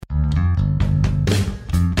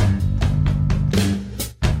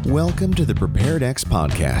Welcome to the PreparedX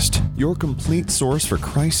podcast, your complete source for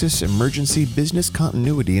crisis, emergency, business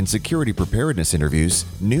continuity, and security preparedness interviews,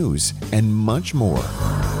 news, and much more.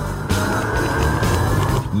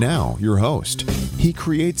 Now, your host. He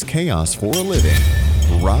creates chaos for a living,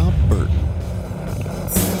 Rob Burton.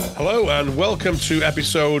 Hello and welcome to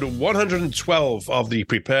episode 112 of the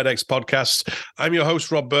PreparedX podcast. I'm your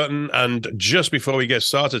host, Rob Burton, and just before we get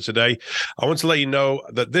started today, I want to let you know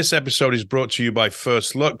that this episode is brought to you by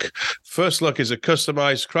First Look. First Look is a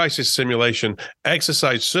customized crisis simulation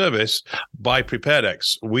exercise service by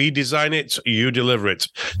PreparedX. We design it, you deliver it.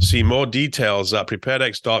 See more details at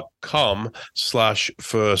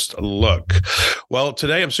preparedx.com/firstlook. Well,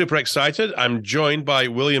 today I'm super excited. I'm joined by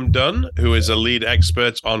William Dunn, who is a lead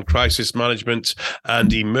expert on crisis management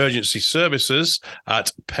and emergency services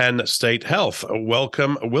at Penn State Health.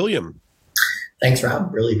 Welcome, William. Thanks,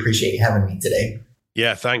 Rob. Really appreciate you having me today.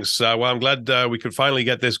 Yeah, thanks. Well, I'm glad we could finally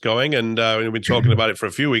get this going, and we've been talking about it for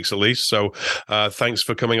a few weeks at least. So, thanks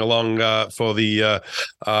for coming along for the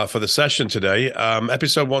session today.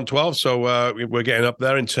 Episode 112. So we're getting up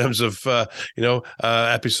there in terms of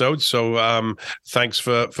episodes. So thanks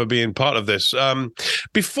for being part of this.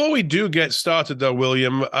 Before we do get started, though,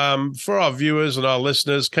 William, for our viewers and our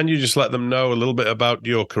listeners, can you just let them know a little bit about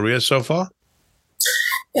your career so far?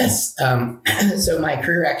 Yes. So my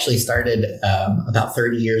career actually started about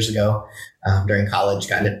 30 years ago. During college,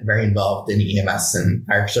 got very involved in EMS and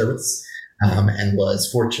fire service, and was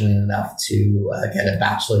fortunate enough to get a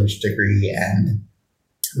bachelor's degree and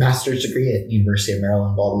master's degree at University of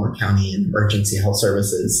Maryland, Baltimore County in emergency health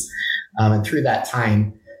services. And through that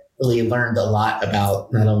time, really learned a lot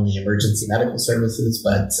about not only emergency medical services,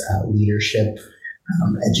 but leadership,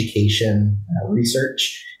 education,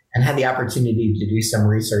 research, and had the opportunity to do some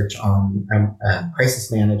research on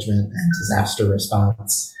crisis management and disaster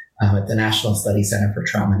response at the National Study Center for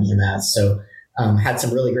Trauma and EMS. So had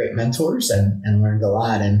some really great mentors and learned a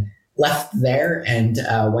lot, and left there and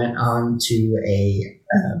went on to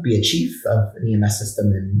be a chief of an EMS system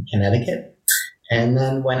in Connecticut, and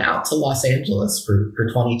then went out to Los Angeles for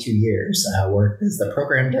 22 years, worked as the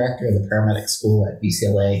program director of the paramedic school at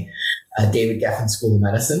UCLA, David Geffen School of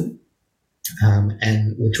Medicine,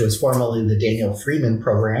 and which was formerly the Daniel Freeman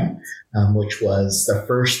program, which was the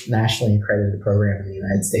first nationally accredited program in the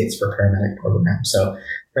United States for paramedic programs. So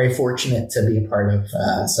very fortunate to be a part of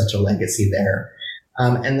such a legacy there.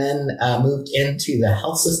 And then moved into the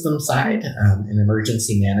health system side in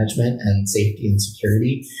emergency management and safety and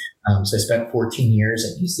security. So I spent 14 years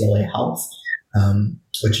at UCLA Health,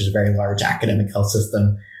 which is a very large academic health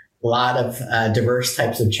system. A lot of diverse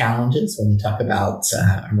types of challenges when you talk about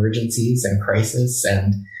emergencies and crisis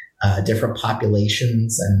and different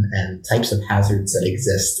populations and types of hazards that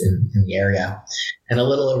exist in the area. And a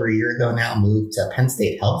little over a year ago now, moved to Penn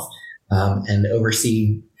State Health and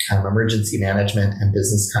oversee emergency management and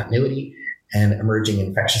business continuity and emerging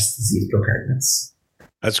infectious disease preparedness.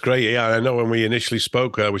 That's great. Yeah, I know when we initially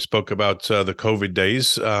spoke, we spoke about the COVID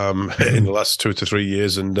days in the last 2 to 3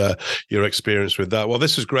 years and your experience with that. Well,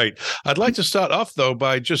 this is great. I'd like to start off, though,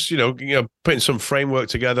 by just, putting some framework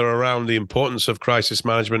together around the importance of crisis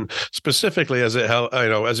management, specifically as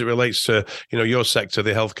it relates to, your sector,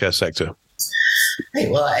 the healthcare sector.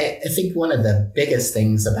 Right. Well, I think one of the biggest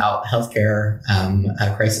things about healthcare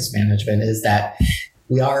crisis management is that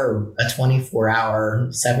we are a 24-hour,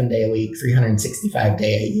 7-day-a-week,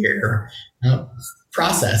 365-day-a-year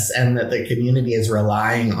process, and that the community is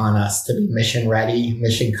relying on us to be mission ready,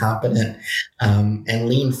 mission competent, and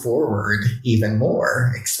lean forward even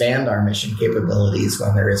more, expand our mission capabilities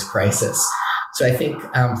when there is crisis. So I think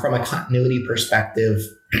from a continuity perspective,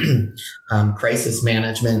 crisis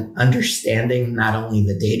management, understanding not only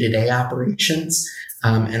the day-to-day operations,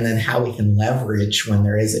 and then how we can leverage when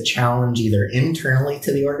there is a challenge, either internally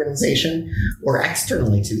to the organization or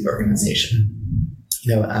externally to the organization.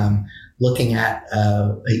 Looking at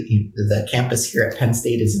the campus here at Penn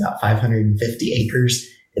State is about 550 acres.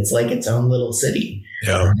 It's like its own little city.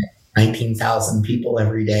 Yeah. 19,000 people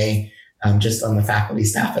every day, just on the faculty,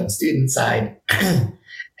 staff, and student side,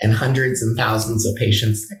 and hundreds and thousands of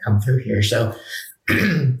patients that come through here. So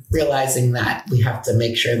realizing that we have to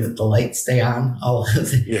make sure that the lights stay on, all of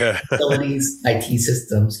the facilities, IT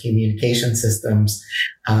systems, communication systems,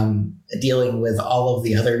 dealing with all of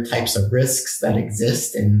the other types of risks that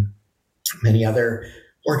exist in many other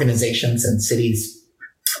organizations and cities,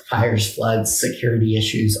 fires, floods, security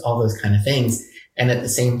issues, all those kind of things. And at the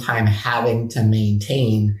same time, having to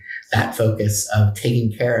maintain that focus of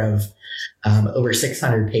taking care of over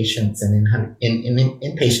 600 patients and in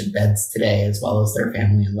inpatient beds today, as well as their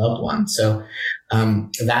family and loved ones. So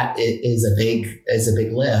that is a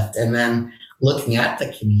big lift. And then looking at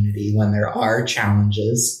the community when there are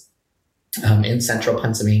challenges in central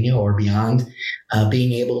Pennsylvania or beyond,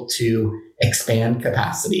 being able to expand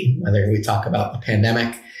capacity, whether we talk about the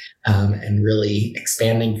pandemic and really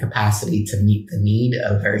expanding capacity to meet the need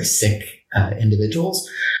of very sick individuals,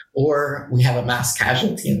 or we have a mass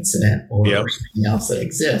casualty incident or something else that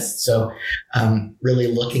exists. So really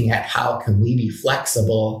looking at how can we be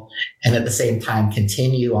flexible and at the same time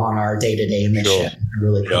continue on our day-to-day mission,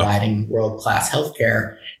 really providing world-class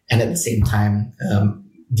healthcare, and at the same time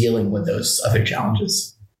dealing with those other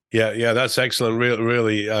challenges. Yeah, that's excellent.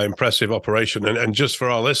 Really impressive operation. And just for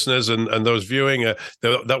our listeners and those viewing,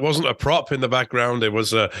 that wasn't a prop in the background. It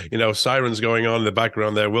was, sirens going on in the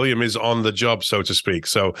background there. William is on the job, so to speak.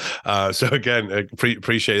 So again,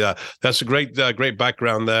 appreciate that. That's a great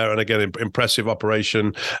background there. And again, impressive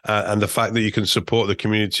operation, and the fact that you can support the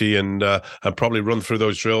community and probably run through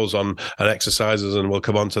those drills and exercises. And we'll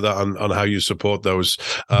come on to that on how you support those,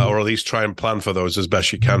 or at least try and plan for those as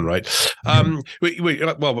best you can. Right.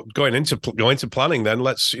 Going into planning, then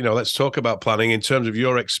let's talk about planning in terms of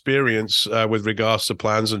your experience with regards to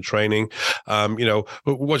plans and training.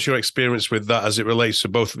 What's your experience with that as it relates to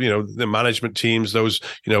both the management teams, those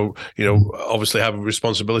obviously have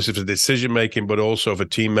responsibility for decision making, but also for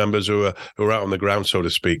team members who are out on the ground, so to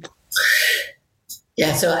speak.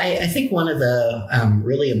 Yeah, so I think one of the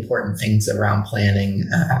really important things around planning,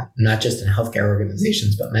 not just in healthcare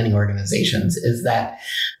organizations, but many organizations, is that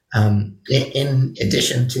in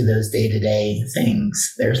addition to those day-to-day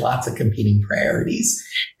things, there's lots of competing priorities.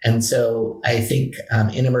 And so I think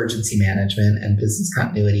in emergency management and business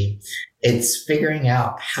continuity, it's figuring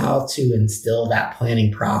out how to instill that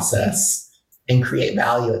planning process and create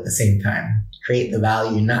value at the same time. Create the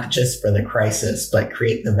value not just for the crisis, but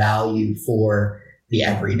create the value for the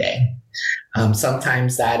everyday.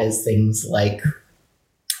 Sometimes that is things like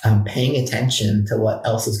paying attention to what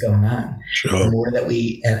else is going on. Sure. The more that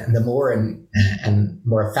and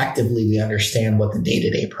more effectively we understand what the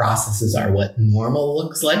day-to-day processes are, what normal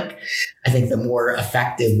looks like, I think the more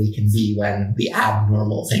effective we can be when the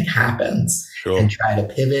abnormal thing happens. Sure. And try to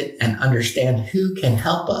pivot and understand who can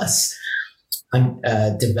help us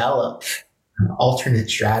develop alternate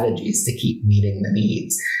strategies to keep meeting the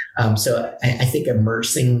needs. So I think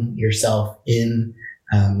immersing yourself in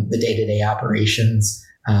the day-to-day operations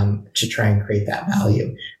to try and create that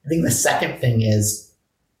value. I think the second thing is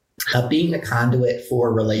being the conduit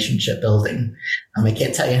for relationship building. I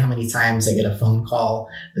can't tell you how many times I get a phone call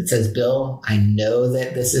that says, Bill, I know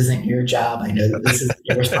that this isn't your job. I know that this is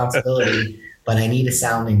your responsibility, but I need a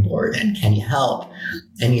sounding board, and can you help?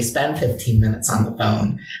 And you spend 15 minutes on the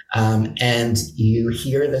phone and you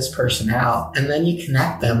hear this person out, and then you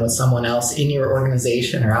connect them with someone else in your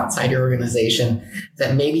organization or outside your organization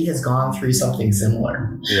that maybe has gone through something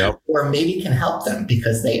similar. Yep. Or maybe can help them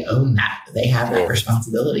because they own that. They have that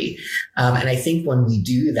responsibility. And I think when we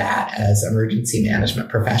do that as emergency management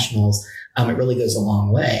professionals, it really goes a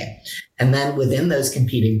long way. And then within those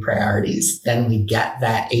competing priorities, then we get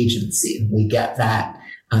that agency. We get that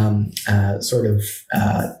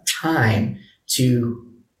time to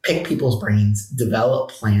pick people's brains,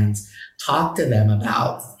 develop plans, talk to them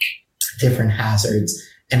about different hazards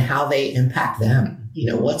and how they impact them.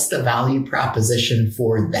 What's the value proposition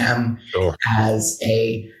for them as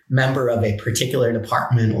a member of a particular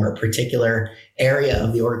department or a particular area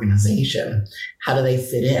of the organization? How do they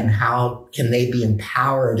fit in? How can they be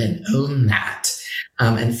empowered and own that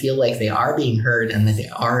and feel like they are being heard and that they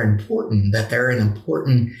are important, that they're an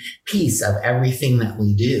important piece of everything that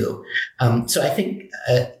we do? So I think,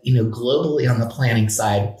 globally on the planning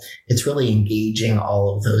side, it's really engaging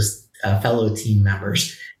all of those fellow team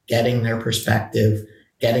members, getting their perspective,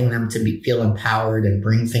 getting them to feel empowered and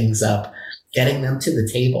bring things up, getting them to the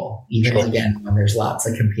table, even again, when there's lots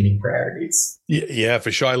of competing priorities. Yeah,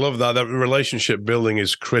 for sure. I love that. That relationship building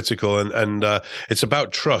is critical, and it's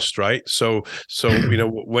about trust, right? So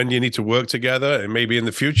when you need to work together, and maybe in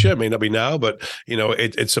the future, it may not be now, but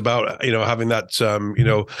it's about having that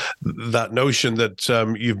that notion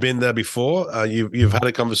that you've been there before, you've had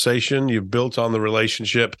a conversation, you've built on the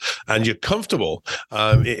relationship, and you're comfortable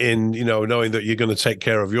in knowing that you're going to take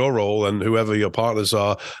care of your role, and whoever your partners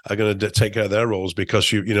are going to take care of their roles because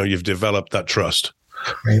you've developed that trust.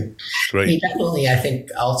 Right. Great. You definitely, I think,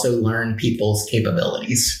 also learn people's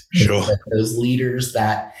capabilities. Sure. Those leaders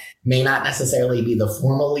that may not necessarily be the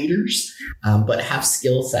formal leaders, but have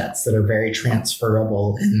skill sets that are very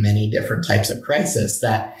transferable in many different types of crisis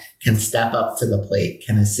that can step up to the plate,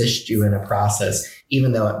 can assist you in a process,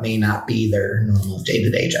 even though it may not be their normal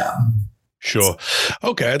day-to-day job. Sure.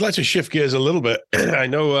 Okay, I'd like to shift gears a little bit. I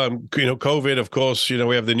know, COVID, of course,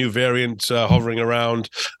 we have the new variant hovering around.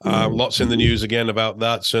 Lots in the news again about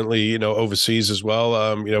that, certainly, overseas as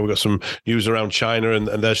well. We've got some news around China and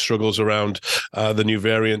their struggles around the new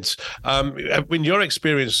variants. In your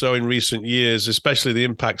experience, so in recent years, especially the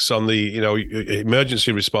impacts on the,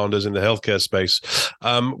 emergency responders in the healthcare space,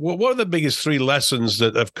 what are the biggest three lessons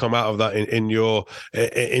that have come out of that in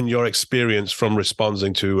your experience from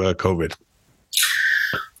responding to COVID?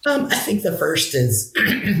 I think the first is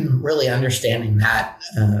really understanding that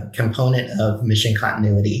component of mission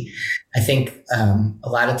continuity. I think a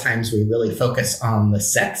lot of times we really focus on the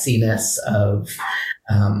sexiness of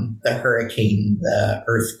the hurricane, the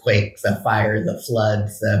earthquake, the fire, the flood,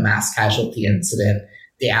 the mass casualty incident,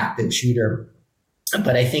 the active shooter.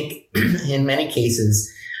 But I think in many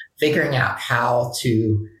cases, figuring out how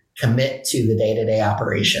to commit to the day-to-day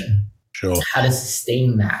operation, how to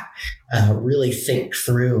sustain that, really think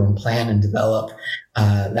through and plan and develop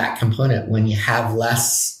that component when you have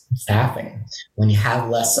less staffing, when you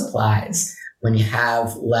have less supplies, when you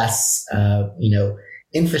have less,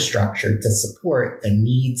 infrastructure to support the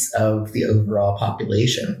needs of the overall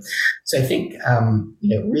population. So I think,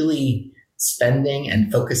 really spending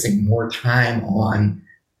and focusing more time on,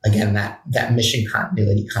 again, that mission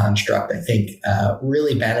continuity construct, I think,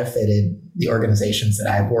 really benefited the organizations that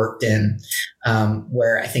I've worked in,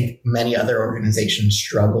 where I think many other organizations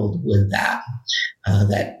struggled with that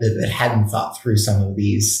hadn't thought through some of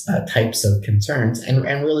these types of concerns and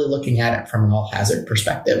really looking at it from an all hazard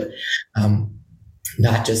perspective,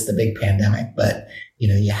 not just the big pandemic, but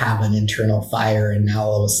you have an internal fire and now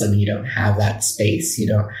all of a sudden you don't have that space, you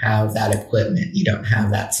don't have that equipment, you don't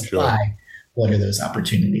have that supply. Sure. What are those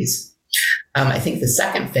opportunities? I think the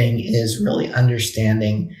second thing is really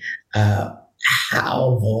understanding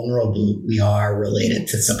how vulnerable we are related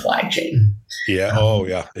to supply chain.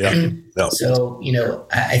 Yeah. Yeah. No. So,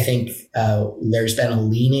 I think there's been a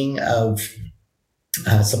leaning of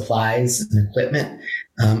supplies and equipment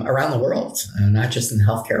around the world, not just in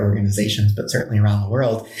healthcare organizations, but certainly around the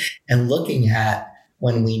world, and looking at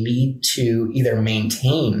when we need to either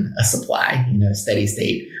maintain a supply, steady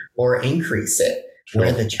state, or increase it,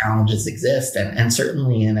 where the challenges exist. And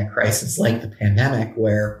certainly in a crisis like the pandemic,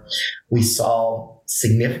 where we saw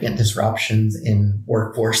significant disruptions in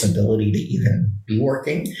workforce ability to even be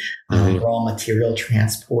working, raw material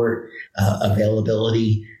transport,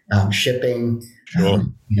 availability, shipping. Sure.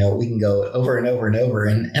 We can go over and over and over.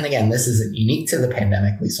 And again, this isn't unique to the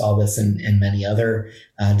pandemic. We saw this in many other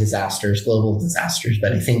disasters, global disasters.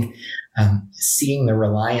 But I think seeing the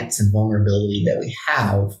reliance and vulnerability that we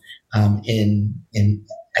have in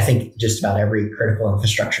I think just about every critical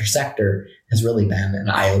infrastructure sector has really been an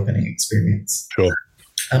eye-opening experience. Sure.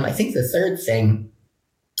 I think the third thing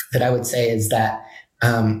that I would say is that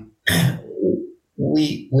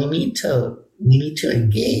we need to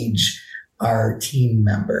engage our team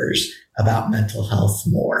members about mental health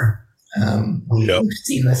more. We've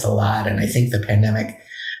seen this a lot, and I think the pandemic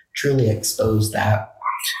truly exposed that,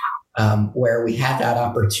 where we had that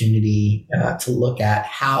opportunity to look at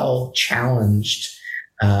how challenged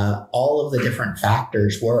all of the different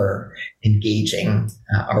factors were engaging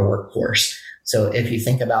our workforce. So if you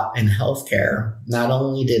think about in healthcare, not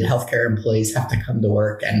only did healthcare employees have to come to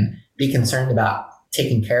work and be concerned about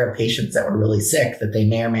taking care of patients that were really sick that they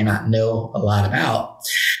may or may not know a lot about,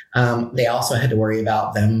 they also had to worry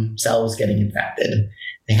about themselves getting infected.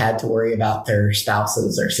 They had to worry about their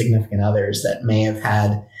spouses or significant others that may have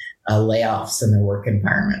had layoffs in their work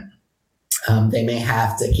environment. They may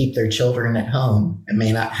have to keep their children at home and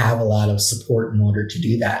may not have a lot of support in order to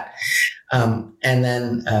do that. And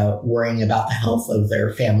then worrying about the health of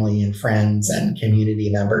their family and friends and community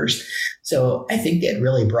members. So I think it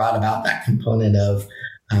really brought about that component of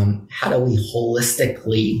how do we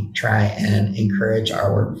holistically try and encourage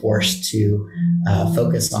our workforce to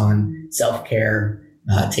focus on self-care,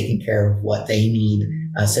 taking care of what they need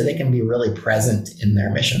so they can be really present in their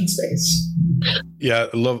mission space. Yeah,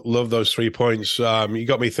 love those 3 points. You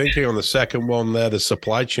got me thinking on the second one there, the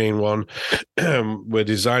supply chain one. We're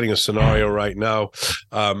designing a scenario right now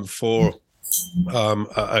for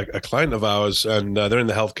a client of ours, and they're in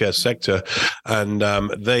the healthcare sector, and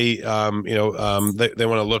they want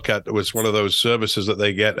to look at it's one of those services that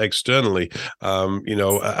they get externally,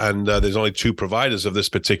 and there's only two providers of this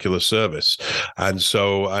particular service, and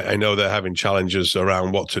so I know they're having challenges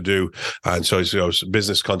around what to do, and so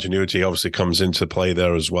business continuity obviously comes into play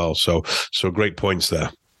there as well. So great points there.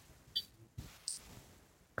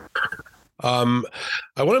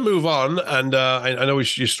 I want to move on, and I know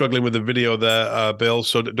you're struggling with the video there, Bill.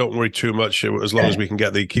 So don't worry too much. As long as we can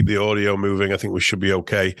keep the audio moving, I think we should be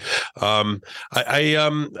okay.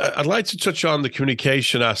 I'd like to touch on the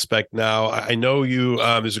communication aspect now. I know you.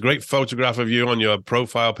 There's a great photograph of you on your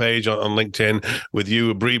profile page on LinkedIn with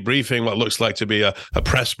you briefing what looks like to be a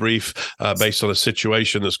press brief based on a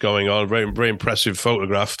situation that's going on. Very, very impressive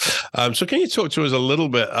photograph. So can you talk to us a little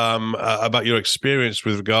bit about your experience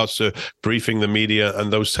with regards to briefing the media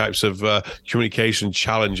and those types of communication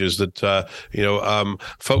challenges that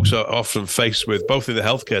folks are often faced with, both in the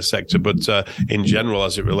healthcare sector, but in general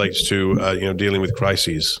as it relates to dealing with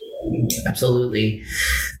crises? Absolutely.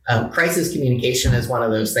 Crisis communication is one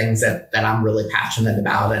of those things that I'm really passionate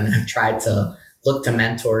about, and have tried to look to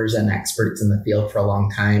mentors and experts in the field for a long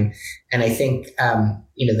time. And I think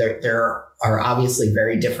there are obviously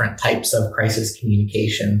very different types of crisis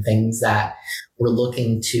communication, things that we're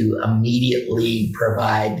looking to immediately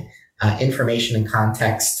provide information and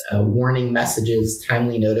context, warning messages,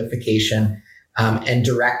 timely notification, and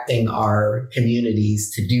directing our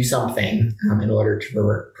communities to do something in order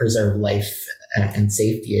to preserve life and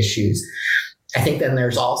safety issues. I think then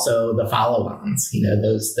there's also the follow-ons,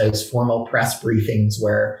 those formal press briefings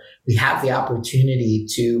where we have the opportunity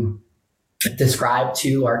to describe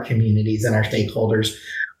to our communities and our stakeholders,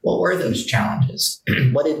 what were those challenges?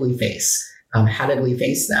 What did we face? How did we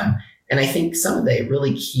face them? And I think some of the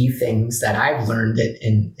really key things that I've learned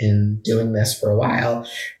in doing this for a while,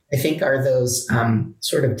 I think are those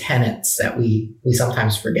sort of tenets that we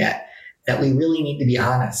sometimes forget, that we really need to be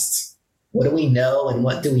honest. What do we know and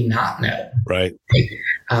what do we not know? Right.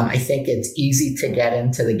 I think it's easy to get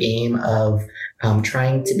into the game of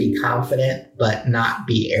trying to be confident but not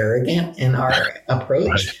be arrogant in our approach.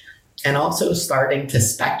 Right. And also starting to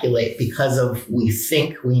speculate because we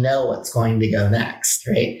think we know what's going to go next,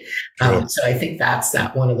 right? Sure. So I think that's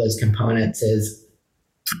one of those components is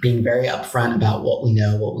being very upfront about what we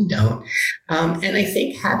know, what we don't. And I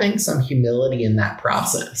think having some humility in that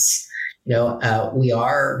process. We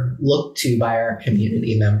are looked to by our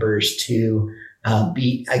community members to have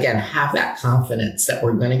that confidence that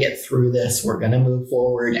we're going to get through this, we're going to move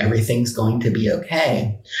forward, everything's going to be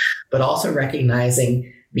okay. But also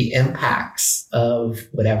recognizing the impacts of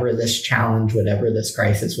whatever this challenge, whatever this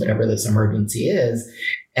crisis, whatever this emergency is,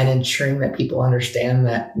 and ensuring that people understand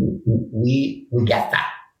that we get that,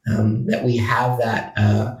 that we have that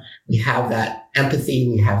empathy,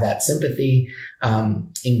 we have that sympathy,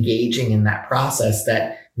 engaging in that process,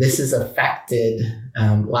 that this has affected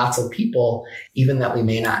lots of people, even that we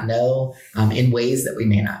may not know, in ways that we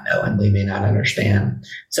may not know and we may not understand.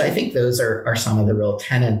 So I think those are some of the real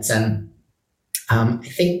tenets. And I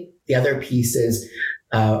think the other piece is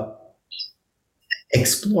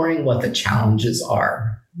exploring what the challenges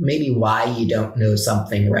are, maybe why you don't know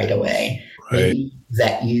something right away, right. Maybe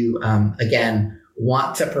that you,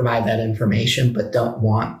 want to provide that information, but don't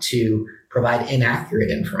want to provide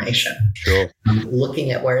inaccurate information. Sure.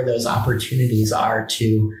 Looking at where those opportunities are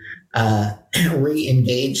to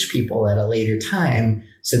re-engage people at a later time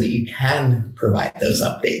so that you can provide those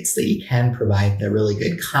updates, that you can provide the really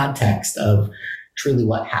good context of truly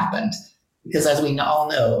what happened. Because as we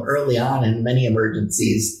all know, early on in many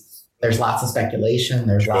emergencies, there's lots of speculation,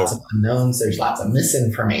 there's lots of unknowns, there's lots of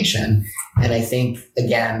misinformation. And I think,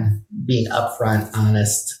 again, being upfront,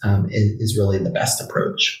 honest is really the best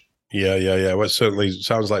approach. Yeah. Well, it certainly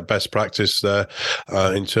sounds like best practice there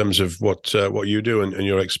in terms of what you do and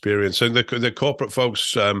your experience. And the corporate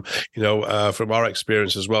folks, from our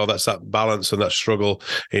experience as well, that's that balance and that struggle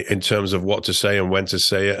in terms of what to say and when to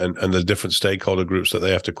say it, and the different stakeholder groups that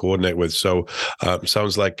they have to coordinate with. So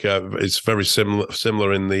sounds like it's very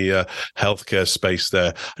similar in the healthcare space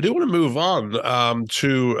there. I do want to move on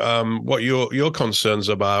to what your concerns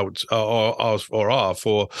about or are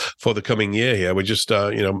for the coming year here. We're just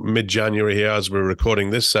mid-January here as we're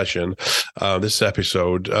recording this session, this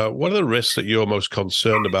episode. What are the risks that you're most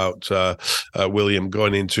concerned about, William,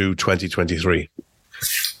 going into 2023?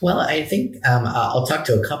 Well, I think I'll talk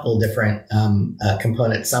to a couple different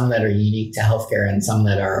components, some that are unique to healthcare and some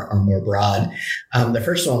that are more broad. The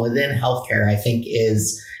first one within healthcare, I think,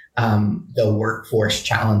 is the workforce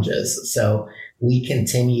challenges. So we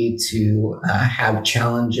continue to have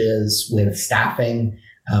challenges with staffing.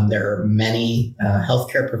 There are many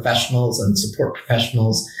healthcare professionals and support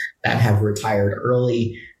professionals that have retired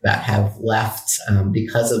early, that have left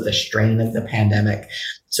because of the strain of the pandemic.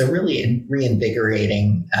 So really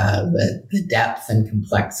reinvigorating the depth and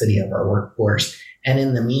complexity of our workforce. And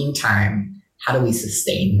in the meantime, how do we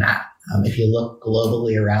sustain that? If you look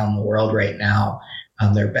globally around the world right now,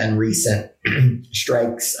 there have been recent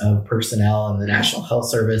strikes of personnel in the National Health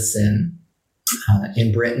Service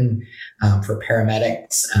in Britain for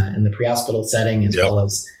paramedics in the pre-hospital setting, as well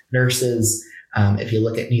as nurses. If you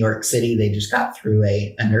look at New York City, they just got through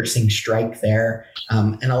a nursing strike there.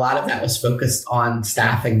 And a lot of that was focused on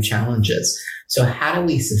staffing challenges. So how do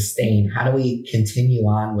we sustain, how do we continue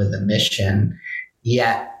on with the mission,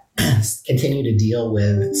 yet continue to deal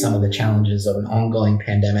with some of the challenges of an ongoing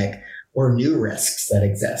pandemic or new risks that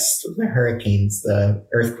exist, the hurricanes, the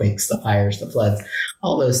earthquakes, the fires, the floods,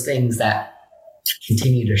 all those things that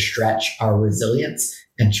continue to stretch our resilience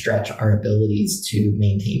and stretch our abilities to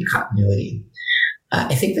maintain continuity.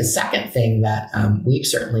 I think the second thing that we've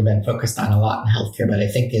certainly been focused on a lot in healthcare, but I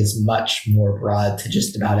think is much more broad to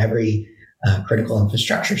just about every critical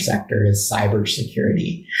infrastructure sector, is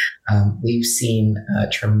cybersecurity. We've seen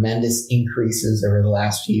tremendous increases over the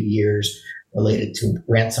last few years related to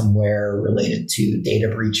ransomware, related to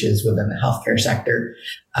data breaches within the healthcare sector.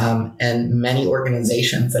 And many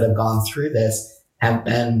organizations that have gone through this have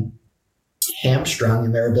been hamstrung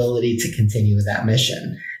in their ability to continue with that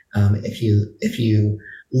mission. If you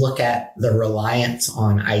look at the reliance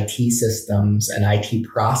on IT systems and IT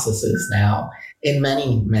processes now in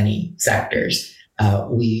many sectors,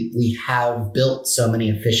 we have built so many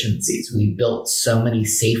efficiencies. We built so many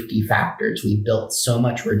safety factors. We built so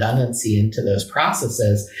much redundancy into those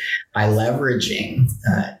processes by leveraging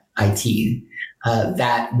IT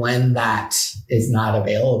that when that is not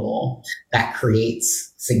available, that creates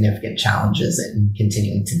significant challenges in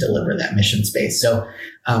continuing to deliver that mission space. So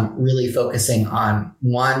really focusing on,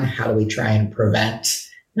 one, how do we try and prevent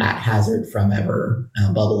that hazard from ever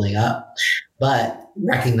bubbling up, but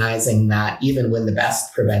recognizing that even with the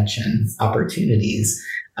best prevention opportunities,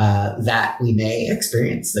 that we may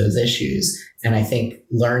experience those issues. And I think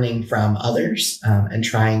learning from others and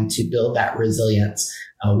trying to build that resilience.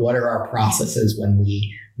 What are our processes when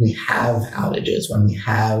we have outages, when we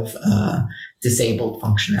have disabled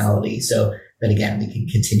functionality, so that, again, we can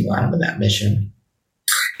continue on with that mission.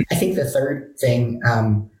 I think the third thing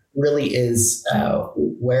really is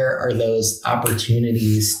where are those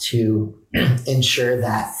opportunities to ensure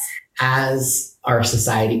that as our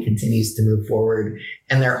society continues to move forward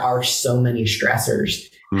and there are so many stressors,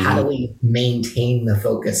 how do we maintain the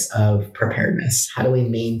focus of preparedness? How do we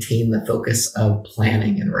maintain the focus of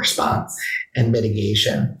planning and response and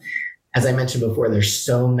mitigation? As I mentioned before, there's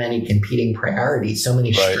so many competing priorities, so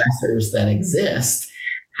many stressors that exist.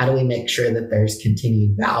 How do we make sure that there's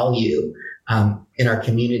continued value in our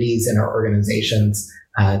communities and our organizations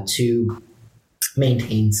to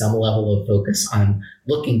maintain some level of focus on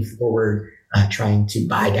looking forward, trying to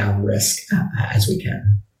buy down risk as we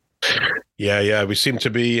can? Yeah. We seem to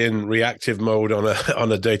be in reactive mode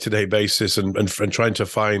on a day-to-day basis, and trying to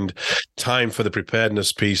find time for the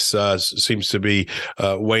preparedness piece seems to be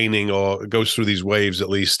waning, or goes through these waves, at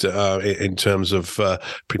least in terms of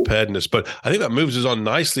preparedness. But I think that moves us on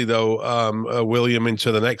nicely, though, William,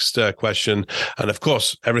 into the next question. And of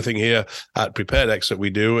course, everything here at PreparedX that we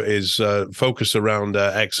do is focused around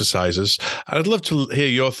exercises. And I'd love to hear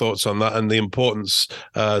your thoughts on that and the importance,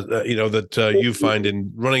 that you find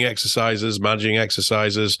in running exercises, managing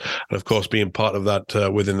exercises, and of course being part of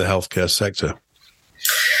that within the healthcare sector.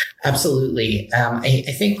 Absolutely. I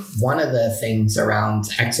think one of the things around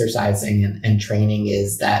exercising and training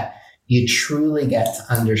is that you truly get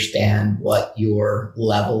to understand what your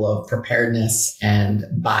level of preparedness and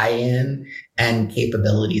buy-in and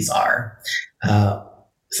capabilities are.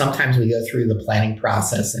 Sometimes we go through the planning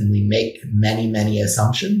process and we make many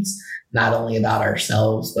assumptions, not only about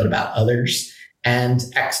ourselves, but about others and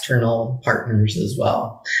external partners as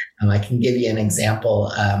well. I can give you an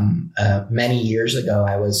example. Many years ago,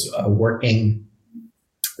 I was working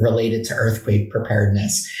related to earthquake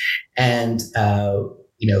preparedness, and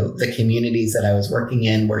the communities that I was working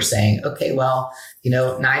in were saying, okay, well,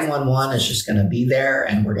 911 is just going to be there,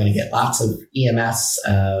 and we're going to get lots of EMS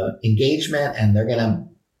engagement, and they're going to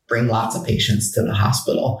bring lots of patients to the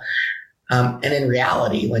hospital. And in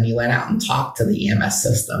reality, when you went out and talked to the EMS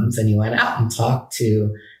systems and you went out and talked to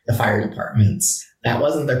the fire departments, that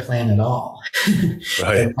wasn't their plan at all.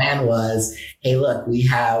 Right. Their plan was, hey, look, we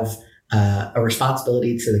have a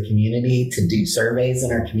responsibility to the community to do surveys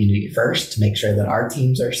in our community first, to make sure that our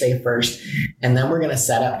teams are safe first. And then we're going to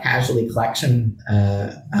set up casualty collection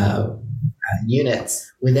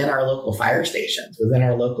units within our local fire stations, within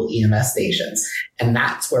our local EMS stations. And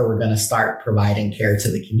that's where we're going to start providing care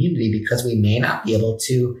to the community, because we may not be able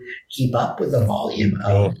to keep up with the volume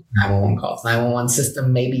of 911 calls. 911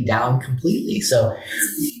 system may be down completely. So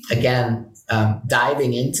again,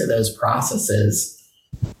 diving into those processes,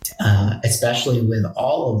 especially with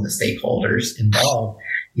all of the stakeholders involved,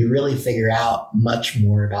 you really figure out much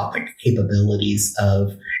more about the capabilities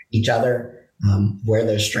of each other, where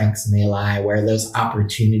those strengths may lie, where those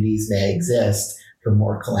opportunities may exist for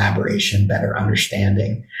more collaboration, better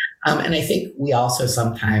understanding. And I think we also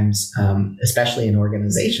sometimes, especially in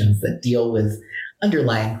organizations that deal with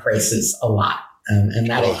underlying crisis a lot, and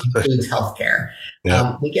that includes healthcare.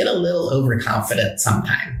 Yeah. We get a little overconfident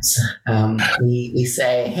sometimes. We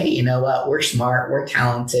say, hey, you know what? We're smart. We're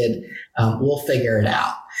talented. We'll figure it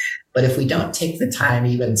out. But if we don't take the time,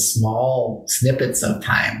 even small snippets of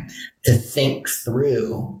time, to think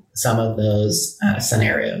through some of those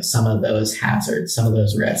scenarios, some of those hazards, some of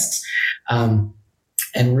those risks,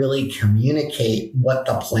 and really communicate what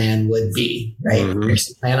the plan would be, right? Mm-hmm. There's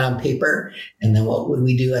a plan on paper, and then what would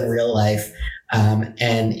we do in real life?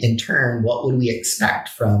 And in turn, what would we expect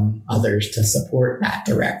from others to support that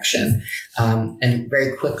direction? And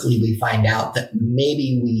very quickly, we find out that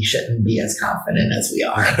maybe we shouldn't be as confident as we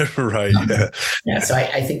are. Right. Yeah. So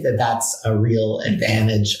I think that that's a real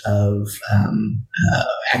advantage of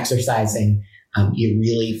exercising. You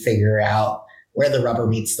really figure out where the rubber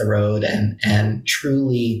meets the road, and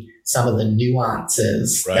truly some of the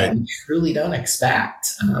nuances that we truly don't expect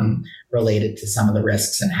related to some of the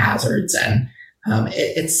risks and hazards. And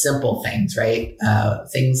it's simple things, right?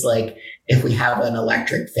 Things like if we have an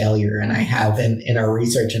electric failure and I have in our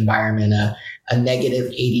research environment a negative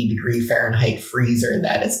 80 degree Fahrenheit freezer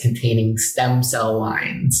that is containing stem cell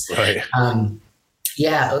lines. Right.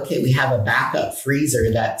 Yeah, okay, we have a backup freezer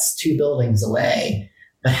that's 2 buildings away.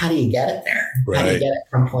 But how do you get it there? Right. How do you get it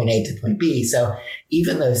from point A to point B? So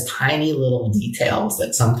even those tiny little details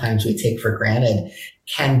that sometimes we take for granted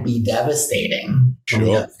can be devastating when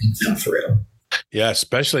we don't think them through. Yeah,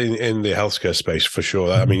 especially in the healthcare space, for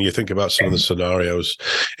sure. I mean, you think about some of the scenarios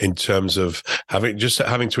in terms of having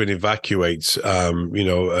to evacuate,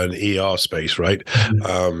 an ER space, right?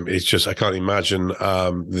 Mm-hmm. It's just, I can't imagine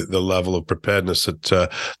the level of preparedness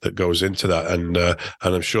that goes into that, and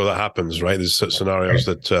I'm sure that happens, right? There's scenarios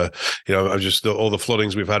that all the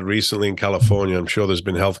floodings we've had recently in California. I'm sure there's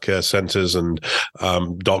been healthcare centers and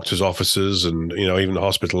doctors' offices, and even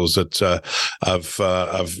hospitals that have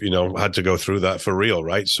had to go through that for real,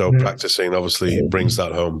 right? So practicing obviously brings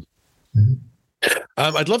that home.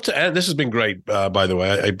 I'd love to end. This has been great, by the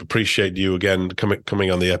way. I appreciate you again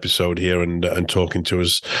coming on the episode here and talking to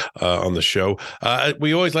us on the show.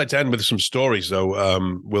 We always like to end with some stories, though,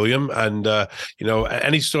 William. And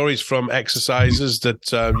any stories from exercises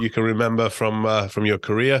that you can remember from your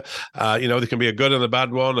career. There can be a good and a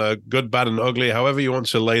bad one, a good, bad, and ugly. However you want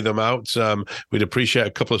to lay them out. We'd appreciate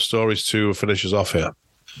a couple of stories to finish us off here.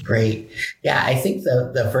 Great. Yeah, I think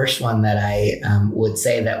the first one that I would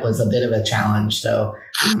say that was a bit of a challenge. So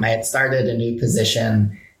I had started a new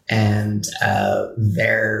position, and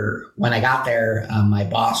when I got there, my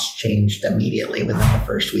boss changed immediately within the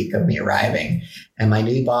first week of me arriving. And my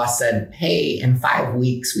new boss said, hey, in 5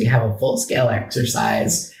 weeks, we have a full-scale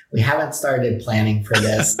exercise. We haven't started planning for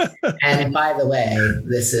this. And by the way,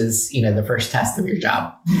 this is, the first test of your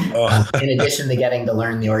job. In addition to getting to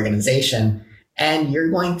learn the organization. And you're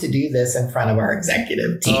going to do this in front of our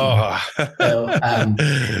executive team. So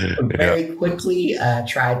very quickly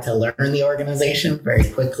tried to learn the organization, very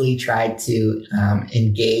quickly tried to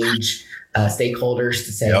engage stakeholders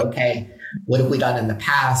to say, okay, what have we done in the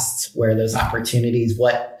past? Where are those opportunities?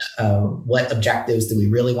 What objectives do we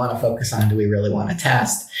really want to focus on? Do we really want to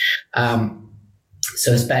test?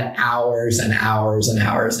 So spent hours and hours and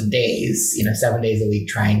hours and days, 7 days a week,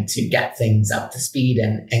 trying to get things up to speed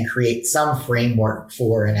and create some framework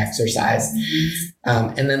for an exercise.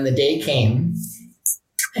 And then the day came,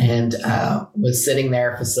 and was sitting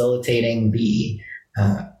there facilitating the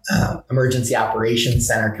emergency operations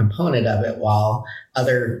center component of it, while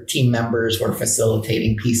other team members were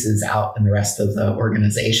facilitating pieces out in the rest of the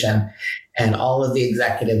organization. And all of the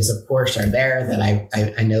executives, of course, are there that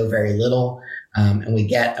I know very little. And we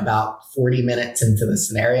get about 40 minutes into the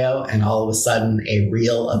scenario, and all of a sudden a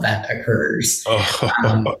real event occurs.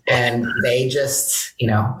 And they just,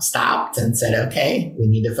 stopped and said, okay, we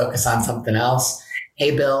need to focus on something else.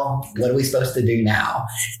 hey, Bill, what are we supposed to do now?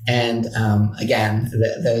 And again,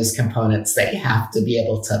 those components that you have to be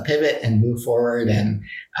able to pivot and move forward and,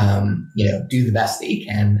 do the best that you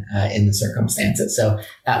can in the circumstances. So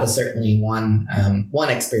that was certainly one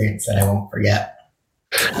experience that I won't forget.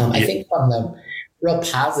 I think from the real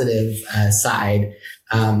positive side,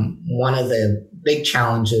 one of the big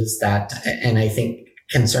challenges and I think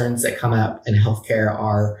concerns that come up in healthcare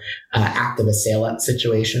are active assailant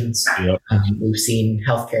situations. Yep. We've seen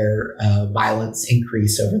healthcare violence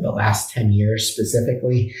increase over the last 10 years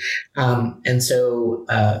specifically. And so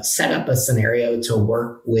set up a scenario to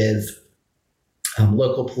work with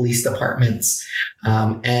local police departments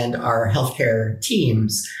and our healthcare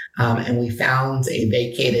teams. And we found a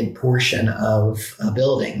vacated portion of a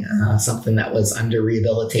building, something that was under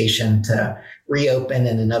rehabilitation to reopen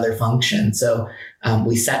in another function. So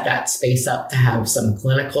we set that space up to have some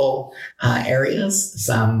clinical areas,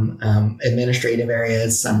 some administrative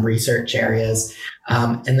areas, some research areas,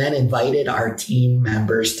 and then invited our team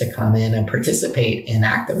members to come in and participate in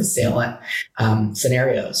active assailant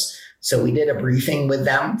scenarios. So we did a briefing with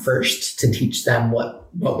them first to teach them what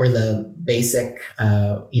were the basic,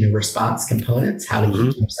 response components, how to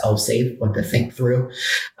keep themselves safe, what to think through.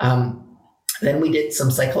 Then we did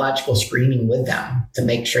some psychological screening with them to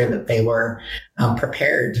make sure that they were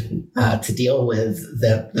prepared to deal with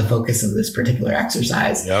the focus of this particular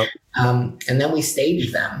exercise. Yep. And then we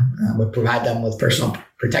staged them. We provide them with personal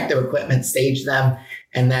protective equipment, stage them.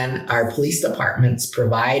 And then our police departments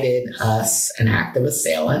provided us an active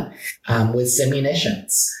assailant with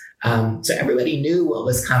simunitions. So everybody knew what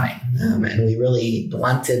was coming, and we really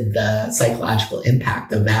blunted the psychological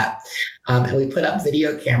impact of that. And we put up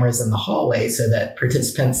video cameras in the hallway so that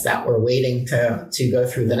participants that were waiting to go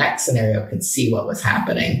through the next scenario could see what was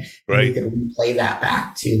happening. Right. We could replay that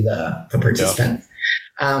back to the participants.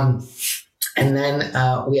 Yeah. And then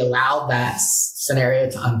we allowed that scenario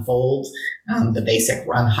to unfold, the basic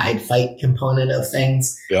run, hide, fight component of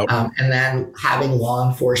things. Yep. And then having law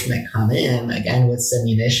enforcement come in, again, with some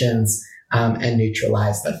munitions and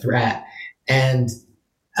neutralize the threat. And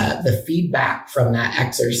the feedback from that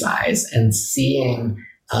exercise and seeing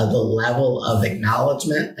the level of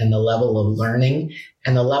acknowledgement and the level of learning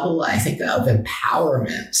and the level, I think, of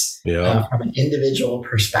empowerment from an individual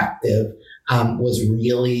perspective was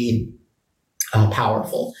really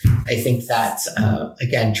powerful. I think that,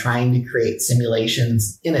 again, trying to create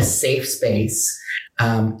simulations in a safe space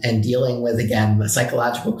and dealing with, again, the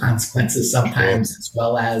psychological consequences sometimes, as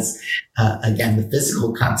well as, again, the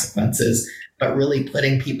physical consequences, but really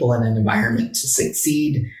putting people in an environment to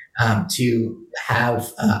succeed, to have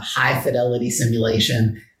high fidelity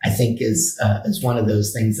simulation, I think is one of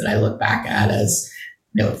those things that I look back at as,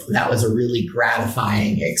 that was a really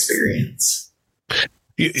gratifying experience.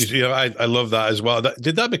 I love that as well.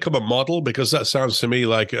 Did that become a model? Because that sounds to me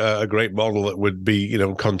like a great model that would be,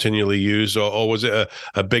 continually used, or was it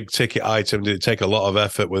a big ticket item? Did it take a lot of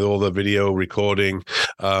effort with all the video recording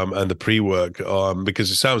and the pre-work?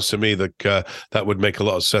 Because it sounds to me that that would make a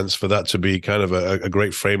lot of sense for that to be kind of a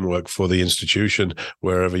great framework for the institution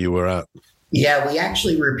wherever you were at. Yeah, we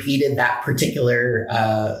actually repeated that particular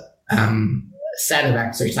set of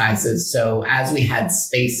exercises. So as we had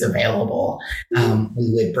space available, we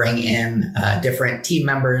would bring in different team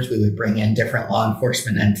members, we would bring in different law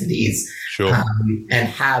enforcement entities, sure. And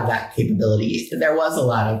have that capability. There was a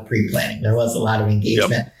lot of pre-planning. There was a lot of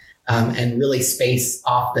engagement. Yep. And really space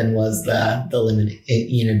often was the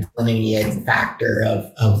delineating factor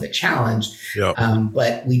of the challenge. Yep.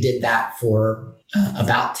 But we did that for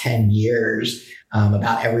about 10 years.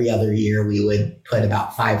 About every other year, we would put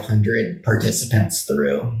about 500 participants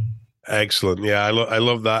through. Excellent. Yeah, I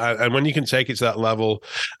love that. And when you can take it to that level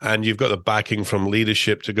and you've got the backing from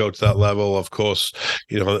leadership to go to that level, of course,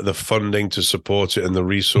 the funding to support it and the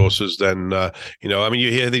resources, then,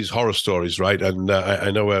 you hear these horror stories, right? And I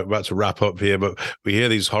know we're about to wrap up here, but we hear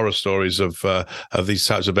these horror stories of these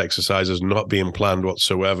types of exercises not being planned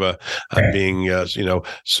whatsoever and being,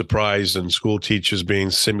 surprised, and school teachers being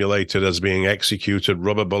simulated as being executed,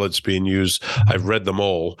 rubber bullets being used. I've read them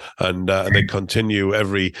all, and they continue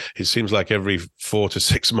it seems like every 4 to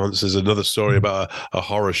 6 months there's another story about a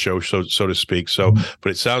horror show, so to speak. So,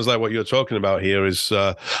 but it sounds like what you're talking about here is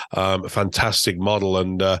a fantastic model.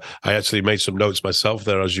 And I actually made some notes myself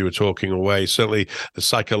there as you were talking away. Certainly the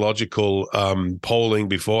psychological polling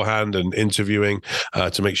beforehand and interviewing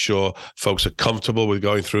to make sure folks are comfortable with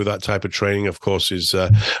going through that type of training, of course, is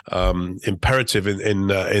imperative in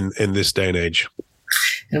this day and age.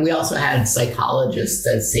 And we also had psychologists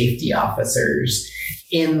as safety officers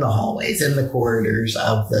in the hallways, in the corridors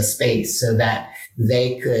of the space, so that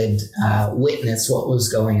they could witness what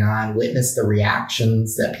was going on, witness the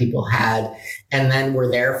reactions that people had, and then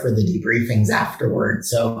we're there for the debriefings afterward.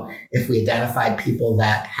 So if we identified people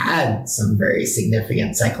that had some very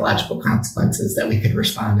significant psychological consequences, that we could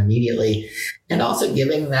respond immediately, and also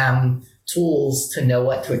giving them tools to know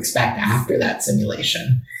what to expect after that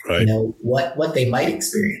simulation. Right. You know, what they might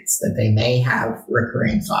experience, that they may have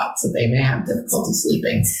recurring thoughts, that they may have difficulty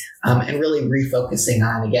sleeping, and really refocusing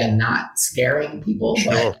on, again, not scaring people,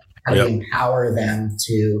 but how do you empower them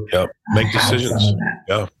to make decisions? Some of that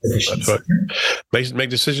That's right.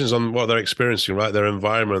 Make decisions on what they're experiencing, right? Their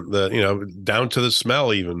environment, down to the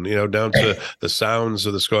smell, even, down to the sounds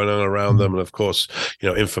that's going on around them, and of course,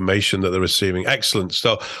 information that they're receiving. Excellent.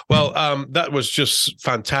 So, well, that was just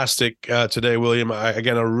fantastic today, William. I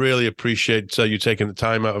really appreciate you taking the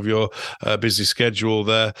time out of your busy schedule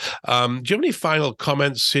there. Do you have any final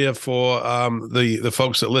comments here for the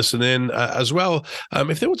folks that listen in as well?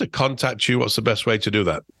 If they want to contact you, what's the best way to do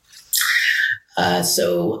that?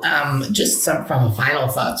 Just from a final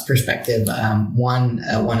thoughts perspective, one,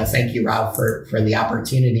 I want to thank you, Rob, for the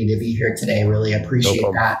opportunity to be here today. Really appreciate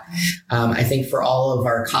that. I think for all of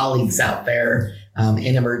our colleagues out there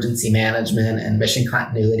in emergency management and mission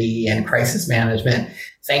continuity and crisis management,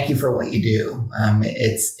 thank you for what you do.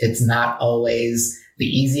 It's not always the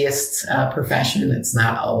easiest profession. It's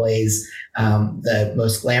not always the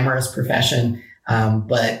most glamorous profession,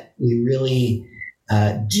 but we really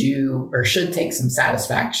do or should take some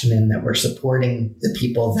satisfaction in that we're supporting the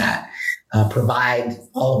people that provide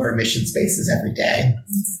all of our mission spaces every day.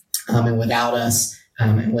 And without us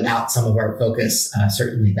and without some of our focus,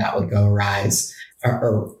 certainly that would go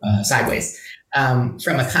sideways.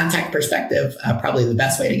 From a contact perspective, probably the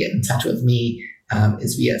best way to get in touch with me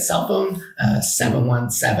is via cell phone,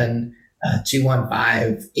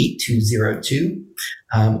 717-215-8202,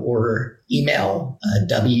 or email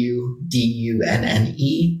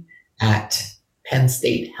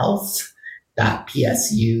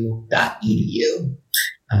wdunne@pennstatehealth.psu.edu.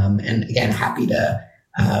 And again, happy to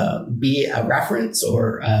be a reference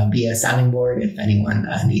or be a sounding board if anyone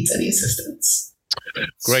needs any assistance.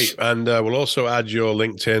 Great. And we'll also add your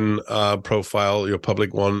LinkedIn profile, your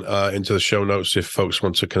public one, into the show notes if folks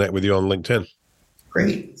want to connect with you on LinkedIn.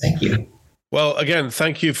 Great. Thank you. Well, again,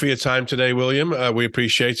 thank you for your time today, William. We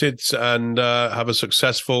appreciate it, and have a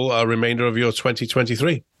successful remainder of your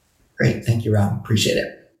 2023. Great. Thank you, Rob. Appreciate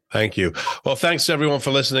it. Thank you. Well, thanks everyone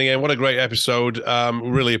for listening in. What a great episode.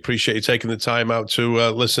 Really appreciate you taking the time out to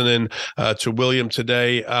listen in to William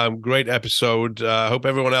today. Great episode. Hope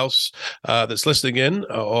everyone else that's listening in,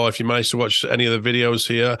 or if you managed to watch any of the videos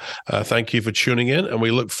here, thank you for tuning in, and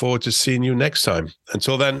we look forward to seeing you next time.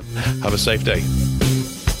 Until then, have a safe day.